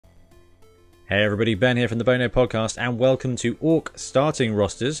Hey everybody, Ben here from the Bonehead podcast and welcome to Orc starting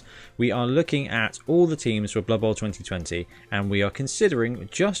rosters. We are looking at all the teams for Blood Bowl 2020 and we are considering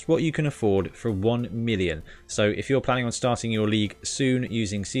just what you can afford for 1 million. So if you're planning on starting your league soon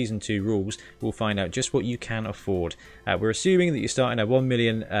using Season 2 rules, we'll find out just what you can afford. We're assuming that you're starting a 1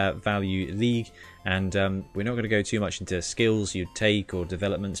 million value league, and we're not going to go too much into skills you'd take or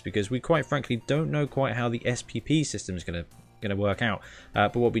developments because we quite frankly don't know quite how the SPP system is going to work out,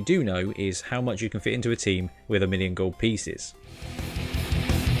 but what we do know is how much you can fit into a team with 1 million gold pieces.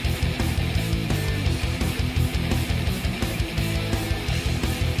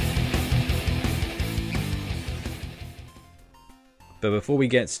 But before we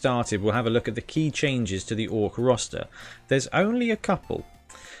get started, we'll have a look at the key changes to the Orc roster. There's only a couple.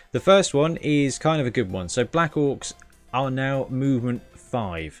 The first one is kind of a good one. So Black Orcs are now movement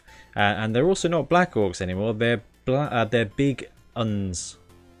 5, and they're also not Black Orcs anymore. They're big uns.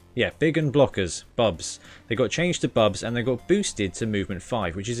 Yeah, big un blockers, bubs. They got changed to bubs and they got boosted to movement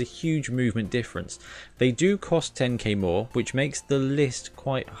 5, which is a huge movement difference. They do cost 10k more, which makes the list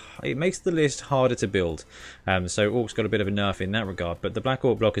harder to build. So Orcs got a bit of a nerf in that regard, but the Black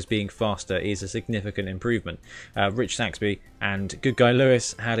Orc blockers being faster is a significant improvement. Rich Saxby and Good Guy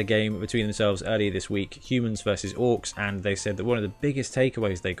Lewis had a game between themselves earlier this week, humans versus Orcs, and they said that one of the biggest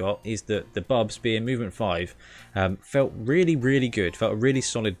takeaways they got is that the bubs being movement 5 felt really good, felt a really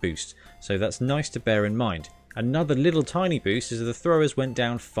solid boost. So that's nice to bear in mind. Another little tiny boost is that the throwers went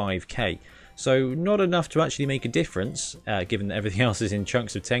down 5k. So not enough to actually make a difference, given that everything else is in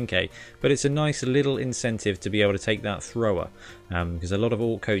chunks of 10k, but it's a nice little incentive to be able to take that thrower, because a lot of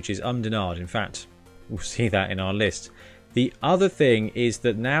Orc coaches and ahed. In fact, we'll see that in our list. The other thing is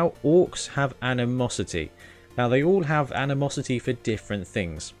that now Orcs have animosity. Now they all have animosity for different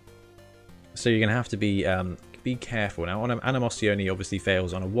things, so you're going to have to be careful. Now animosity only obviously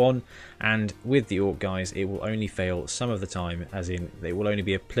fails on a 1, and with the Orc guys it will only fail some of the time, as in it will only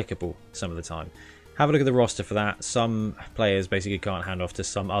be applicable some of the time. Have a look at the roster for that. Some players basically can't hand off to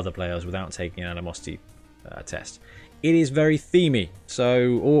some other players without taking an animosity test. It is very themey,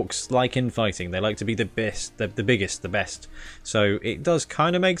 so Orcs like infighting. They like to be the best, the biggest, the best. So it does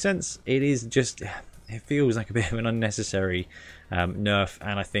kind of make sense. It is just, it feels like a bit of an unnecessary nerf,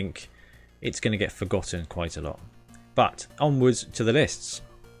 and I think it's going to get forgotten quite a lot. But onwards to the lists.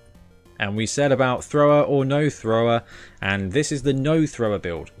 And we said about thrower or no thrower, and this is the no thrower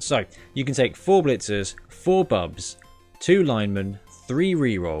build. So you can take 4 blitzers, 4 bubs, 2 linemen, 3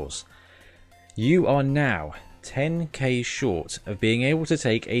 rerolls. You are now 10k short of being able to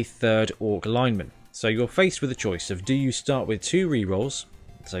take a 3rd Orc lineman. So you're faced with a choice of, do you start with 2 rerolls,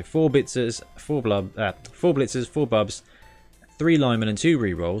 so 4 blitzers, 4 blitzers, 4 bubs, 3 linemen and 2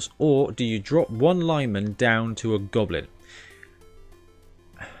 rerolls, or do you drop 1 lineman down to a goblin?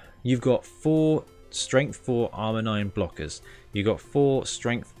 You've got 4 strength 4 armor 9 blockers. You've got 4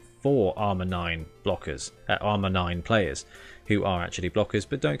 strength 4 armor 9 blockers, armor 9 players who are actually blockers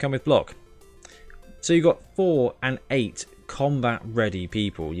but don't come with block. So you've got 4 and 8 combat ready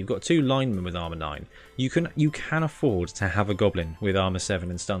people. You've got 2 linemen with armor 9. You can afford to have a goblin with armor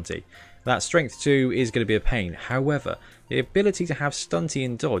 7 and stunty. That strength 2 is going to be a pain. However, the ability to have stunty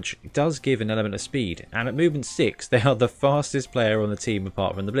and dodge does give an element of speed, and at movement 6 they are the fastest player on the team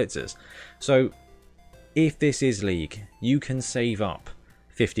apart from the blitzers. So if this is league, you can save up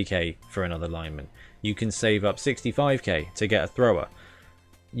 50k for another lineman. You can save up 65k to get a thrower.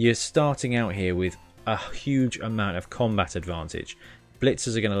 You're starting out here with a huge amount of combat advantage.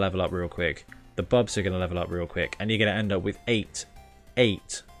 Blitzers are going to level up real quick. The bubs are going to level up real quick, and you're going to end up with 8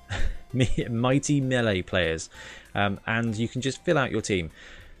 mighty melee players, and you can just fill out your team.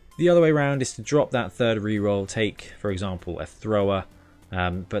 The other way around is to drop that 3rd reroll, take for example a thrower,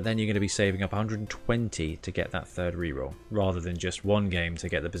 but then you're going to be saving up 120 to get that 3rd reroll, rather than just 1 game to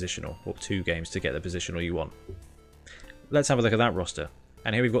get the positional, or 2 games to get the positional you want. Let's have a look at that roster.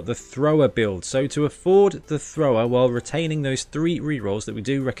 And here we've got the thrower build. So to afford the thrower while retaining those 3 rerolls that we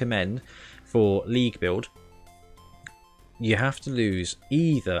do recommend for league build, you have to lose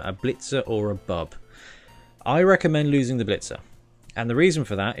either a blitzer or a bub. I recommend losing the blitzer, and the reason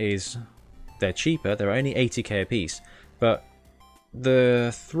for that is they're cheaper. They're only 80k a piece, but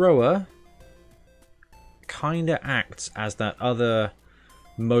the thrower kind of acts as that other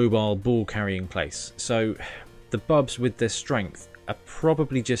mobile ball carrying place. So the bubs with their strength are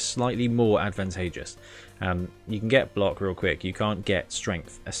probably just slightly more advantageous. You can get block real quick, you can't get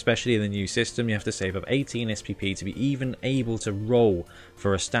strength, especially in the new system. You have to save up 18 SPP to be even able to roll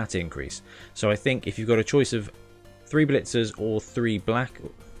for a stat increase. So I think if you've got a choice of 3 blitzers or 3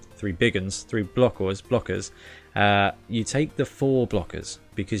 3 big uns, 3 blockers, you take the 4 blockers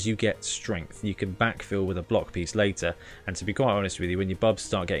because you get strength. You can backfill with a block piece later, and to be quite honest with you, when your bubs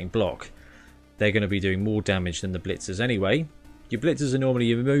start getting block, they're going to be doing more damage than the blitzers anyway. Your blitzers are normally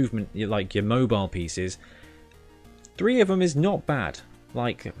your movement, like your mobile pieces. 3 of them is not bad.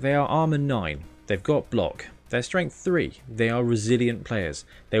 Like, they are armor 9, they've got block, they're strength 3, they are resilient players.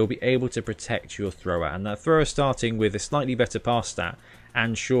 They will be able to protect your thrower, and that thrower starting with a slightly better pass stat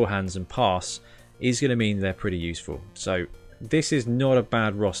and sure hands and pass is going to mean they're pretty useful. So this is not a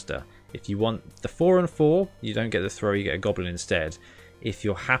bad roster. If you want the 4 and 4, you don't get the thrower, you get a goblin instead. If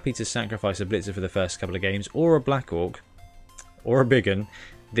you're happy to sacrifice a blitzer for the first couple of games, or a black orc, or a big un,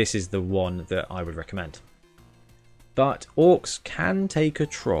 this is the one that I would recommend. But orcs can take a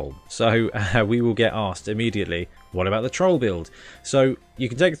troll, so we will get asked immediately, what about the troll build? So you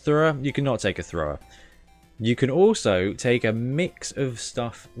can take a thrower, you cannot take a thrower. You can also take a mix of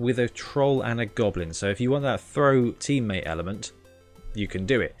stuff with a troll and a goblin. So if you want that throw teammate element, you can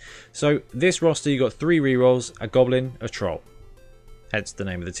do it. So this roster, you got 3 rerolls, a goblin, a troll. Hence the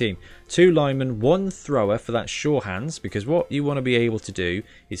name of the team. 2 linemen, 1 thrower for that sure hands, because what you want to be able to do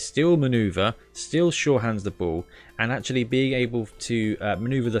is still maneuver, still sure hands the ball, and actually being able to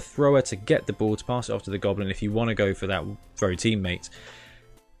maneuver the thrower to get the ball to pass it off to the goblin if you want to go for that throw teammate.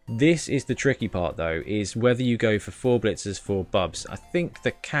 This is the tricky part though, is whether you go for 4 blitzers, 4 bubs. I think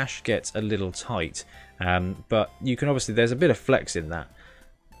the cash gets a little tight, but you can obviously, there's a bit of flex in that.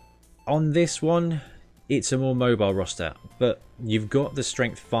 On this one, it's a more mobile roster, but you've got the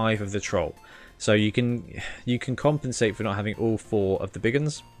strength 5 of the troll, so you can compensate for not having all 4 of the big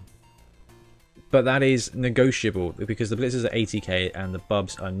uns, but that is negotiable because the blitzers are 80k and the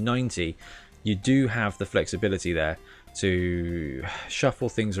bubs are 90. You do have the flexibility there to shuffle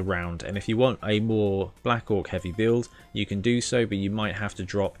things around, and if you want a more black orc heavy build, you can do so, but you might have to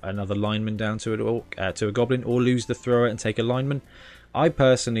drop another lineman down to an orc, to a goblin, or lose the thrower and take a lineman. I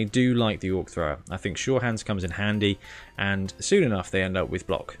personally do like the orc thrower. I think sure hands comes in handy, and soon enough they end up with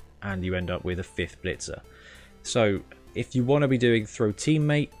block, and you end up with a 5th blitzer. So if you want to be doing throw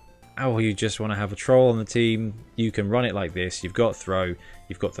teammate, or you just want to have a troll on the team, you can run it like this. You've got throw,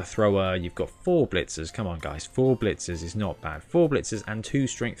 you've got the thrower, you've got 4 blitzers. Come on guys, 4 blitzers is not bad. 4 blitzers and 2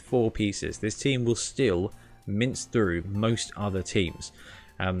 strength 4 pieces. This team will still mince through most other teams,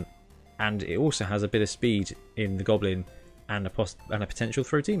 and it also has a bit of speed in the goblin and a potential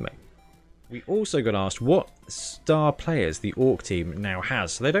throw teammate. We also got asked what star players the orc team now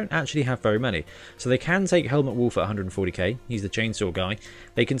has. So they don't actually have very many. So they can take Helmet Wolf at 140k, he's the chainsaw guy.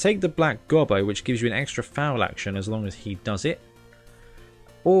 They can take the Black Gobbo, which gives you an extra foul action as long as he does it.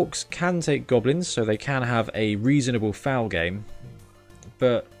 Orcs can take goblins, so they can have a reasonable foul game.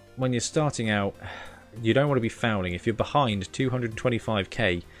 But when you're starting out, you don't want to be fouling. If you're behind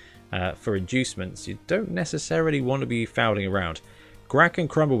 225k for inducements, you don't necessarily want to be fouling around. Grack and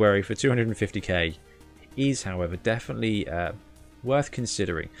Crumbleberry for 250k is, however, definitely worth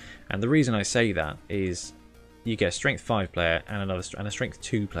considering. And the reason I say that is you get a strength 5 player and a strength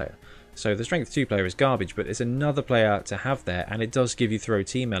 2 player. So the strength 2 player is garbage, but it's another player to have there, and it does give you throw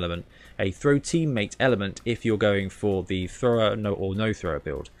team element, a throw teammate element if you're going for the thrower or no thrower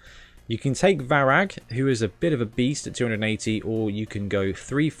build. You can take Varag, who is a bit of a beast at 280, or you can go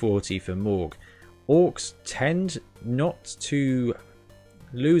 340 for Morg. Orcs tend not to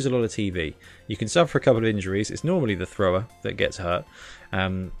lose a lot of TV. You can suffer a couple of injuries. It's normally the thrower that gets hurt,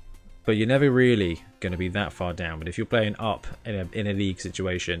 but you're never really going to be that far down. But if you're playing up in a league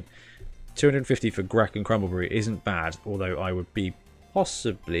situation, 250 for Grack and Crumbleberry isn't bad, although I would be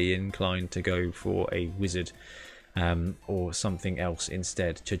possibly inclined to go for a wizard or something else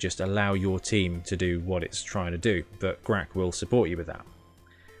instead, to just allow your team to do what it's trying to do, but Grack will support you with that.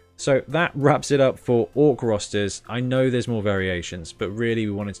 So that wraps it up for orc rosters. I know there's more variations, but really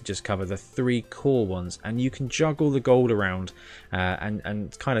we wanted to just cover the 3 core ones, and you can juggle the gold around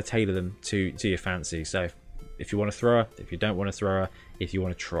and kind of tailor them to your fancy. So if you want a thrower, if you don't want a thrower, if you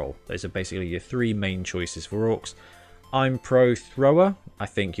want a troll, those are basically your 3 main choices for orcs. I'm pro thrower. I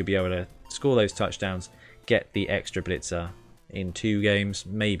think you'll be able to score those touchdowns, get the extra blitzer in 2 games,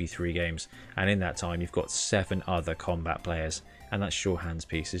 maybe 3 games, and in that time you've got 7 other combat players, and that sure hands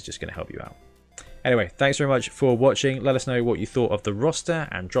piece is just going to help you out. Anyway, thanks very much for watching. Let us know what you thought of the roster,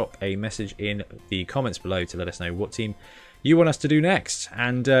 and drop a message in the comments below to let us know what team you want us to do next,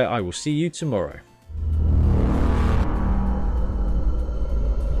 and I will see you tomorrow.